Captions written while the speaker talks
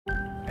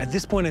At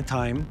this point in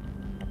time,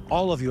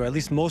 all of you, or at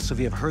least most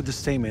of you, have heard the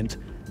statement,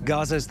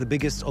 Gaza is the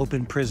biggest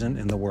open prison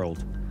in the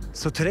world.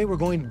 So today we're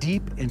going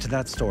deep into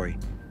that story.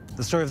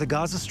 The story of the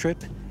Gaza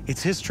Strip,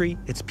 its history,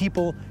 its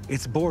people,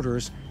 its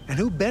borders, and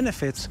who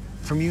benefits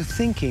from you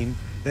thinking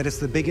that it's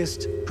the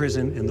biggest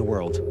prison in the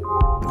world.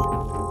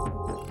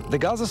 The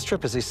Gaza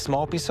Strip is a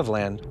small piece of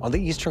land on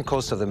the eastern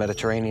coast of the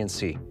Mediterranean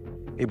Sea.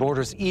 It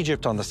borders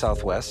Egypt on the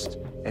southwest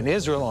and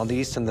Israel on the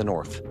east and the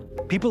north.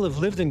 People have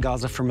lived in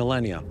Gaza for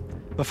millennia,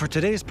 but for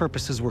today's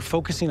purposes, we're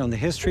focusing on the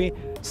history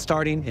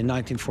starting in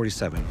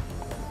 1947.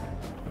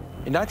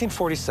 In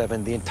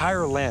 1947, the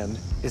entire land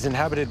is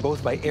inhabited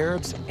both by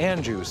Arabs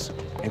and Jews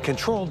and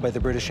controlled by the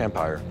British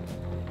Empire.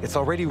 It's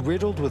already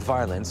riddled with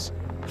violence,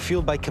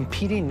 fueled by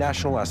competing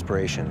national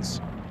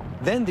aspirations.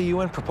 Then the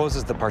UN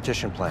proposes the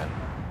partition plan,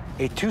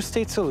 a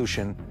two-state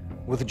solution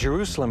with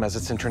Jerusalem as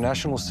its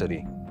international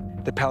city.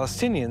 The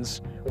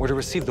Palestinians were to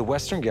receive the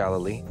Western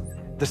Galilee,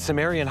 the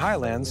Cimmerian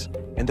highlands,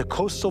 and the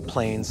coastal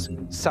plains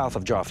south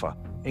of Jaffa,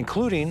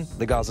 including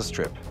the Gaza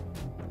Strip.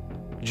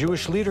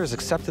 Jewish leaders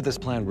accepted this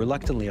plan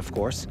reluctantly, of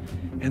course,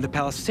 and the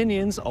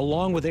Palestinians,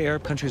 along with the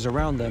Arab countries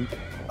around them,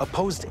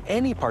 opposed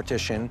any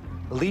partition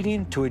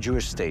leading to a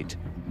Jewish state,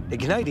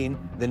 igniting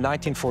the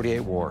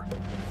 1948 war.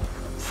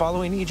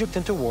 Following Egypt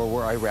into war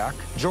were Iraq,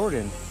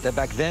 Jordan, that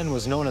back then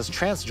was known as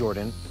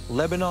Transjordan,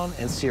 Lebanon,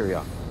 and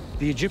Syria.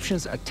 The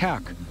Egyptians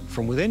attack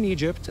from within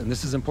Egypt, and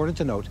this is important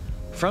to note,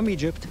 from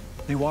Egypt,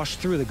 they washed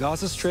through the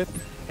Gaza Strip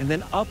and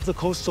then up the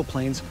coastal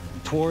plains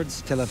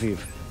towards Tel Aviv.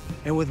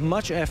 And with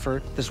much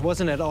effort, this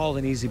wasn't at all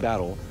an easy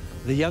battle.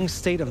 The young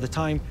state of the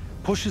time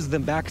pushes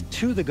them back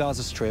to the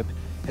Gaza Strip,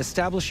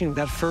 establishing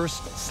that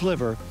first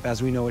sliver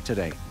as we know it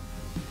today.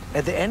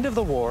 At the end of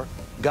the war,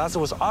 Gaza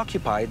was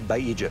occupied by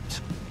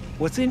Egypt.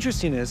 What's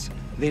interesting is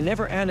they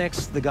never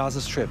annexed the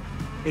Gaza Strip.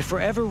 It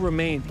forever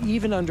remained,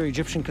 even under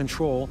Egyptian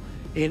control,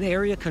 an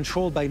area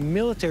controlled by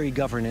military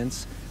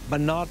governance, but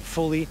not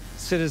fully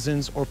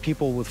citizens or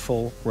people with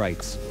full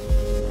rights.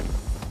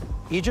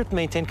 Egypt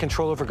maintained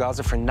control over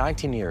Gaza for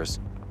 19 years.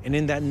 And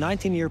in that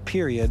 19-year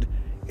period,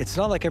 it's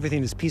not like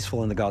everything is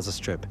peaceful in the Gaza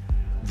Strip.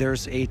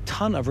 There's a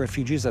ton of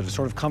refugees that have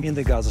sort of come in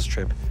the Gaza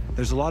Strip.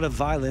 There's a lot of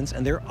violence,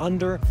 and they're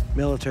under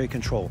military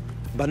control.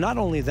 But not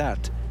only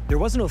that, there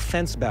was no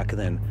fence back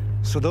then.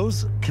 So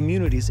those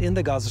communities in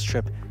the Gaza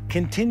Strip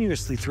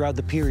continuously throughout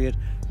the period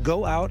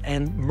go out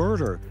and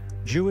murder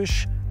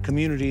Jewish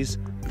communities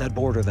that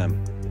border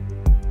them.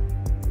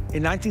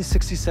 In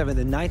 1967,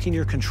 the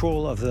 19-year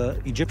control of the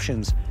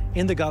Egyptians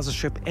in the Gaza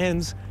Strip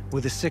ends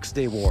with the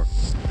Six-Day War.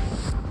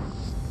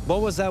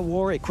 What was that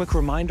war? A quick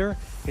reminder,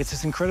 it's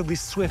this incredibly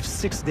swift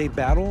six-day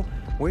battle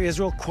where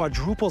Israel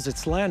quadruples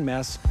its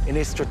landmass in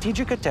a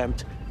strategic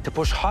attempt to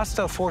push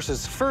hostile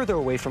forces further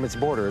away from its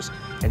borders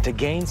and to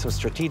gain some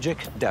strategic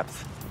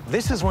depth.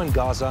 This is when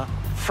Gaza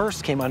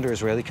first came under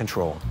Israeli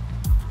control.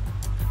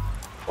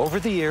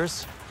 Over the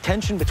years,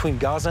 tension between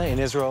Gaza and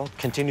Israel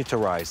continued to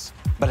rise.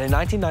 But in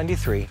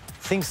 1993,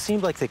 things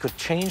seemed like they could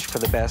change for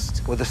the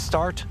best with the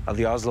start of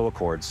the Oslo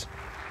Accords.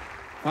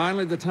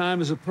 Finally, the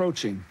time is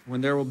approaching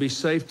when there will be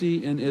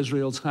safety in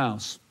Israel's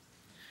house,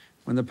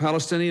 when the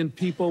Palestinian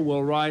people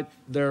will write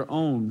their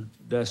own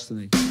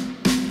destiny.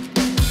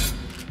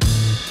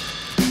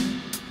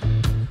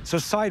 So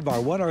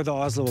sidebar, what are the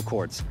Oslo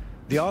Accords?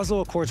 The Oslo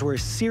Accords were a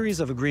series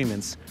of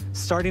agreements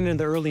starting in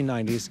the early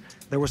 90s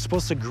that were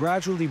supposed to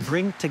gradually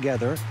bring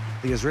together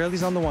the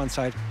Israelis on the one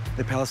side,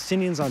 the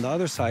Palestinians on the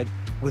other side,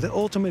 with the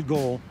ultimate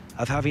goal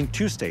of having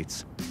two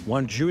states,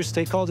 one Jewish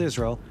state called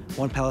Israel,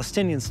 one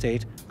Palestinian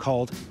state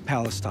called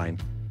Palestine.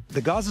 The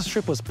Gaza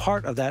Strip was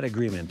part of that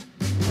agreement.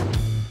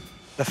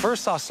 The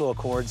first Oslo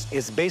Accords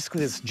is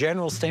basically this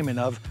general statement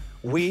of,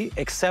 we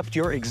accept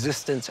your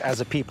existence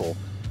as a people,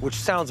 which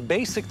sounds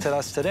basic to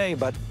us today,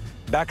 but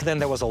back then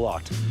there was a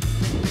lot.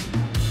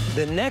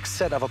 The next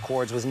set of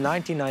accords was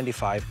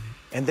 1995,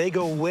 and they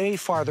go way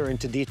farther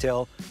into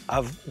detail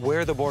of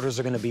where the borders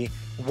are going to be,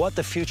 what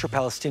the future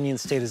Palestinian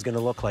state is going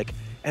to look like.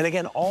 And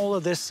again, all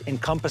of this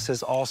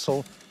encompasses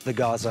also the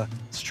Gaza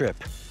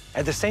Strip.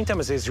 At the same time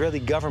as the Israeli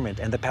government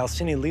and the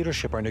Palestinian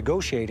leadership are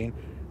negotiating,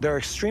 there are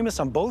extremists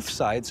on both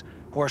sides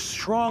who are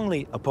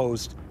strongly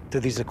opposed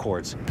to these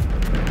accords.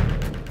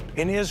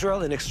 In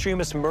Israel, an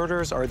extremist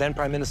murders our then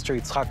Prime Minister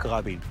Yitzhak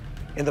Rabin.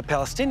 In the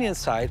Palestinian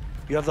side,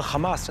 you have the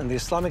Hamas and the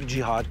Islamic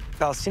Jihad,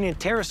 Palestinian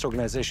terrorist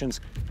organizations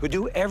who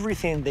do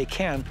everything they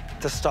can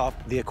to stop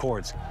the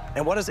accords.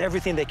 And what does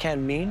everything they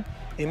can mean?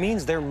 It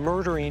means they're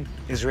murdering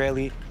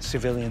Israeli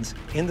civilians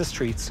in the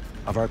streets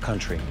of our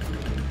country.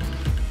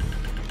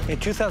 In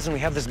 2000, we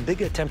have this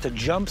big attempt to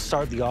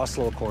jumpstart the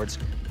Oslo Accords,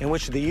 in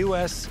which the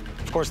U.S.,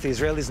 of course, the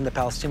Israelis and the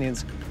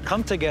Palestinians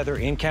come together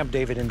in Camp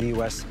David in the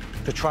U.S.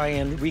 to try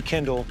and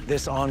rekindle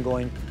this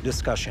ongoing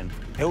discussion.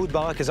 Ehud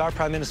Barak is our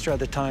prime minister at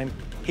the time.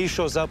 He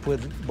shows up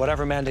with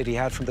whatever mandate he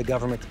had from the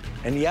government,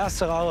 and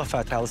Yasser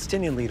Arafat,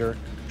 Palestinian leader,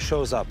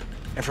 shows up.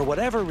 And for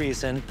whatever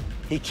reason,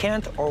 he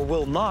can't or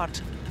will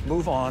not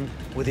move on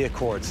with the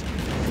accords.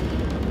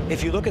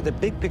 If you look at the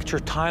big picture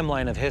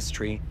timeline of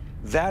history,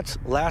 that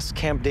last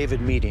Camp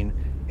David meeting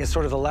is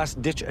sort of the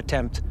last-ditch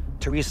attempt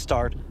to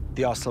restart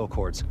the Oslo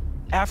Accords.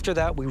 After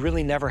that, we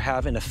really never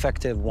have an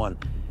effective one.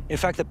 In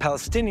fact, the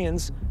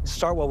Palestinians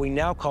start what we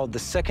now call the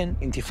Second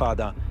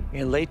Intifada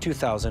in late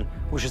 2000,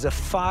 which is a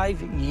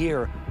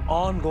 5-year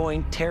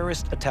ongoing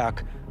terrorist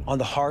attack on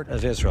the heart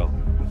of Israel.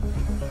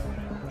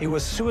 It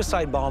was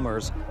suicide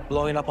bombers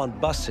blowing up on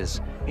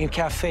buses, in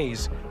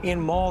cafes, in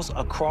malls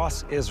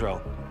across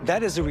Israel.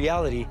 That is the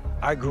reality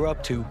I grew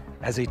up to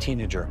as a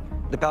teenager.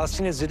 The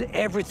Palestinians did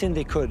everything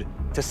they could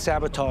to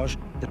sabotage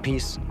the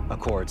peace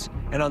accords.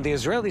 And on the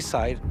Israeli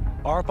side,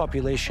 our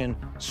population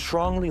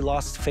strongly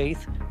lost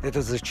faith that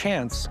there's a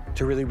chance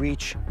to really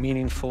reach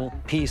meaningful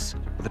peace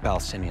with the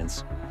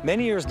Palestinians.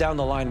 Many years down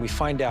the line, we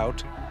find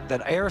out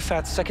that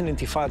Arafat's Second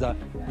Intifada,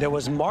 that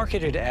was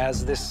marketed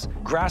as this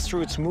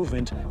grassroots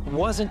movement,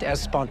 wasn't as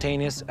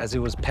spontaneous as it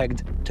was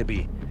pegged to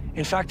be.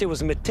 In fact, it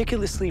was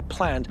meticulously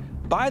planned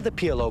by the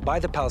PLO, by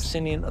the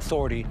Palestinian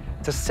Authority,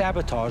 to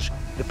sabotage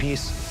the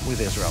peace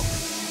with Israel.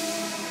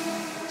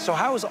 So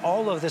how is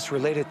all of this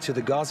related to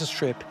the Gaza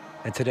Strip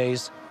and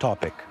today's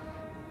topic?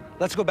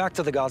 Let's go back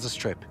to the Gaza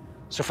Strip.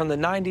 So from the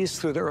 90s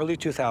through the early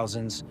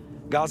 2000s,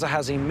 Gaza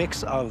has a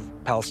mix of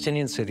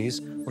Palestinian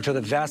cities, which are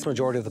the vast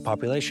majority of the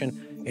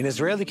population, and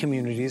Israeli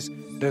communities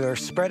that are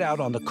spread out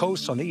on the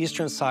coast, on the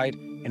eastern side,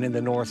 and in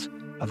the north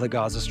of the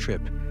Gaza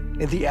Strip.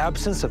 In the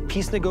absence of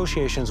peace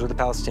negotiations with the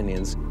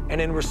Palestinians,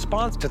 and in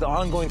response to the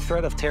ongoing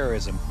threat of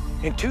terrorism,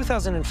 in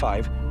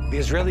 2005, the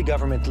Israeli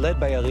government, led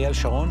by Ariel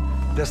Sharon,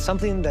 does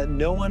something that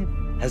no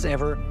one has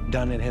ever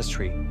done in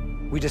history.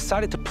 We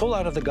decided to pull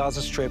out of the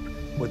Gaza Strip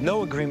with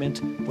no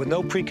agreement, with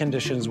no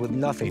preconditions, with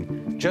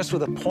nothing, just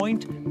with a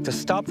point to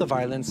stop the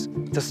violence,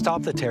 to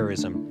stop the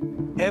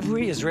terrorism.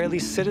 Every Israeli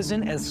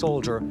citizen and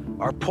soldier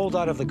are pulled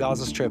out of the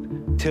Gaza Strip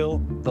till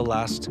the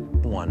last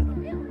one.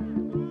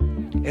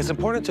 It's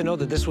important to know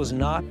that this was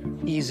not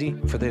easy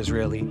for the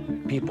Israeli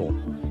people.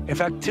 In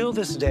fact, till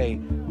this day,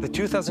 the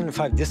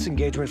 2005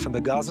 disengagement from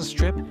the Gaza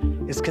Strip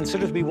is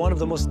considered to be one of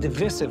the most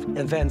divisive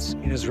events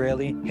in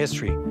Israeli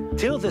history.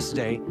 Till this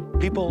day,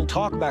 people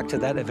talk back to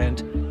that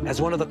event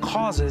as one of the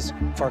causes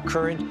for our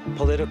current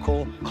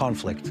political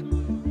conflict.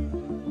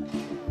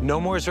 No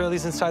more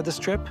Israelis inside the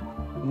Strip,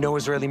 no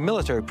Israeli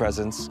military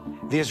presence.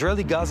 The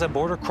Israeli-Gaza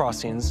border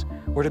crossings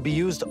were to be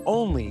used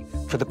only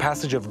for the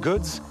passage of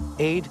goods,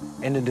 aid,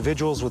 and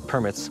individuals with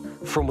permits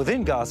from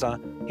within Gaza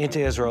into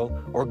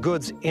Israel or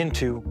goods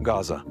into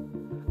Gaza.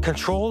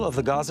 Control of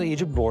the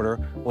Gaza-Egypt border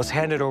was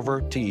handed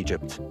over to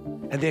Egypt.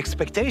 And the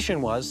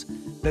expectation was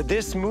that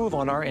this move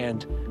on our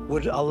end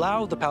would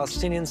allow the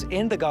Palestinians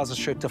in the Gaza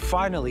Strip to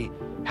finally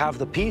have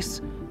the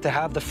peace, to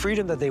have the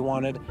freedom that they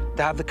wanted,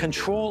 to have the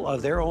control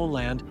of their own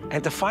land,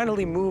 and to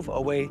finally move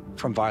away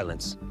from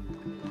violence.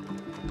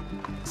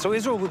 So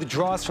Israel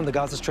withdraws from the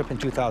Gaza Strip in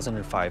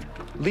 2005,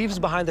 leaves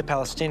behind the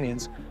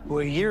Palestinians, who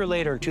a year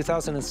later,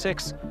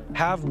 2006,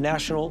 have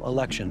national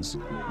elections.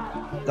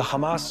 The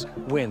Hamas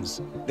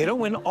wins. They don't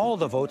win all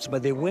the votes,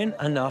 but they win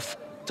enough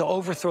to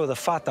overthrow the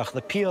Fatah,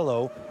 the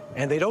PLO,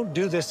 and they don't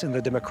do this in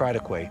the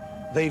democratic way.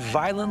 They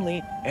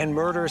violently and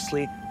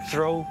murderously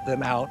throw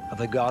them out of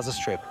the Gaza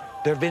Strip.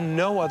 There have been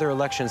no other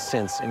elections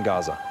since in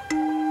Gaza.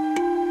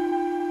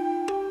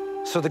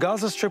 So the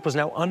Gaza Strip was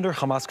now under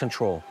Hamas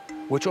control,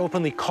 which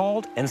openly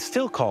called and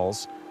still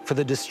calls for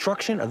the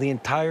destruction of the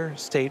entire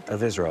state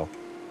of Israel.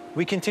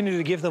 We continue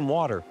to give them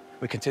water.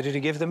 We continue to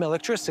give them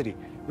electricity.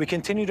 We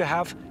continue to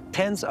have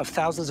tens of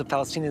thousands of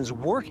Palestinians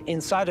work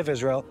inside of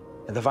Israel,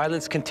 and the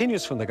violence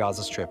continues from the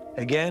Gaza Strip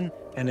again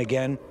and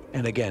again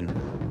and again.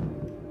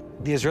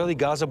 The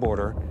Israeli-Gaza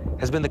border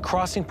has been the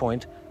crossing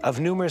point of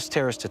numerous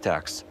terrorist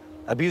attacks,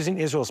 abusing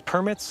Israel's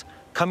permits,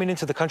 coming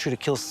into the country to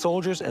kill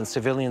soldiers and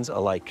civilians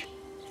alike.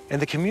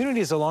 And the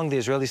communities along the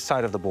Israeli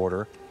side of the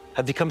border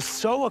have become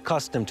so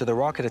accustomed to the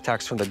rocket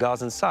attacks from the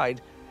Gazan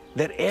side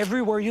that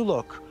everywhere you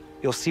look,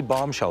 you'll see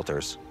bomb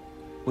shelters.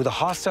 With a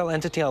hostile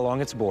entity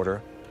along its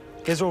border,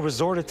 Israel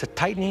resorted to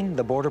tightening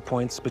the border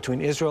points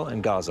between Israel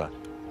and Gaza,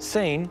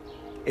 saying,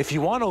 if you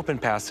want open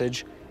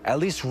passage, at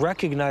least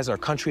recognize our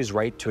country's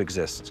right to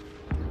exist.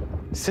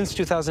 Since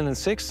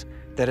 2006,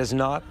 that has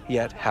not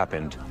yet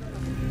happened.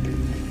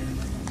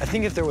 I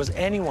think if there was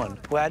anyone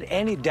who had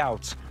any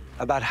doubts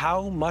about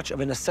how much of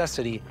a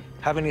necessity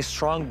having a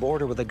strong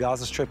border with the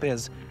Gaza Strip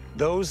is,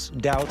 those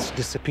doubts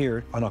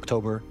disappeared on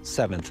October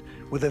 7th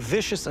with a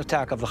vicious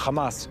attack of the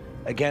Hamas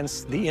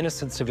against the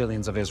innocent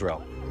civilians of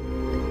Israel.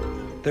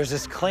 There's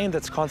this claim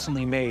that's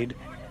constantly made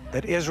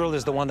that Israel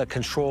is the one that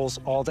controls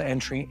all the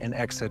entry and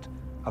exit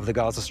of the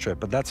Gaza Strip,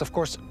 but that's of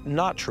course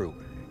not true.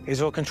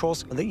 Israel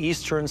controls the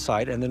eastern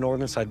side and the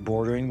northern side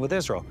bordering with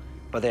Israel,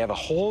 but they have a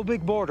whole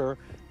big border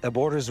that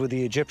borders with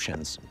the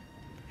Egyptians.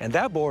 And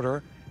that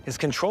border is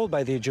controlled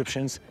by the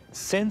Egyptians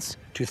since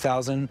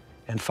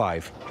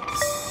 2005.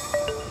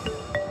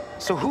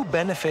 So who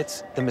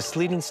benefits the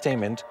misleading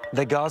statement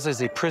that Gaza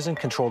is a prison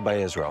controlled by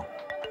Israel?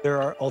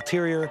 There are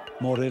ulterior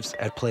motives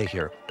at play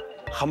here.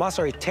 Hamas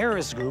are a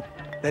terrorist group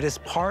that is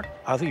part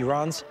of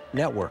Iran's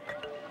network.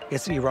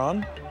 It's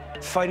Iran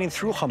fighting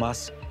through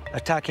Hamas,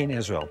 attacking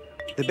Israel.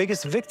 The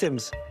biggest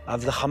victims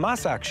of the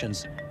Hamas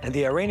actions and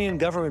the Iranian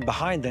government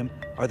behind them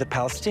are the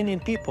Palestinian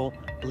people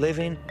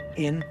living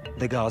in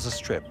the Gaza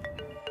Strip.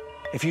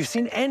 If you've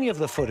seen any of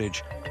the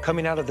footage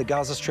coming out of the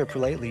Gaza Strip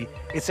lately,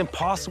 it's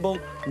impossible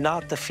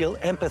not to feel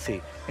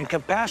empathy and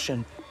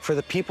compassion for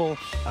the people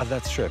of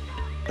that strip.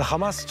 The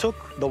Hamas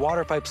took the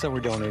water pipes that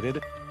were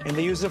donated and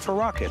they used it for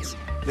rockets.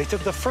 They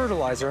took the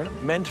fertilizer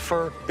meant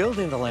for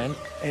building the land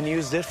and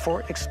used it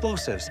for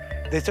explosives.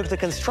 They took the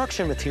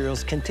construction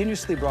materials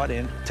continuously brought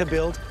in to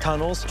build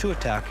tunnels to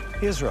attack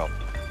Israel,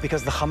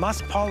 because the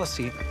Hamas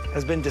policy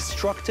has been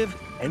destructive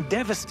and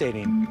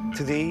devastating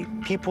to the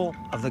people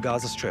of the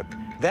Gaza Strip.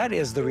 That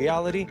is the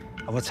reality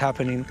of what's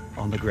happening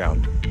on the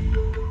ground.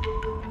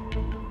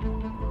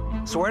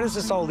 So where does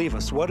this all leave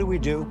us? What do we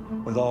do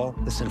with all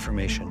this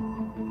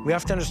information? We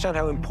have to understand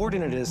how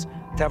important it is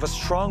to have a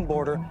strong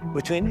border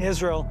between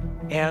Israel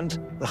and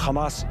the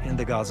Hamas in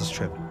the Gaza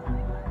Strip.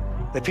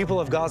 The people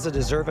of Gaza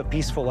deserve a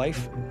peaceful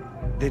life.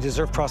 They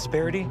deserve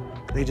prosperity.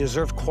 They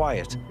deserve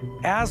quiet,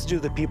 as do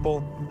the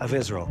people of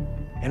Israel.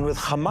 And with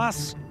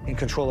Hamas in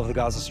control of the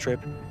Gaza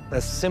Strip,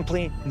 that's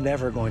simply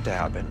never going to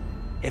happen.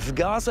 If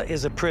Gaza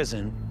is a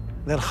prison,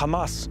 then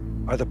Hamas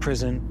are the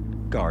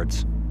prison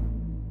guards.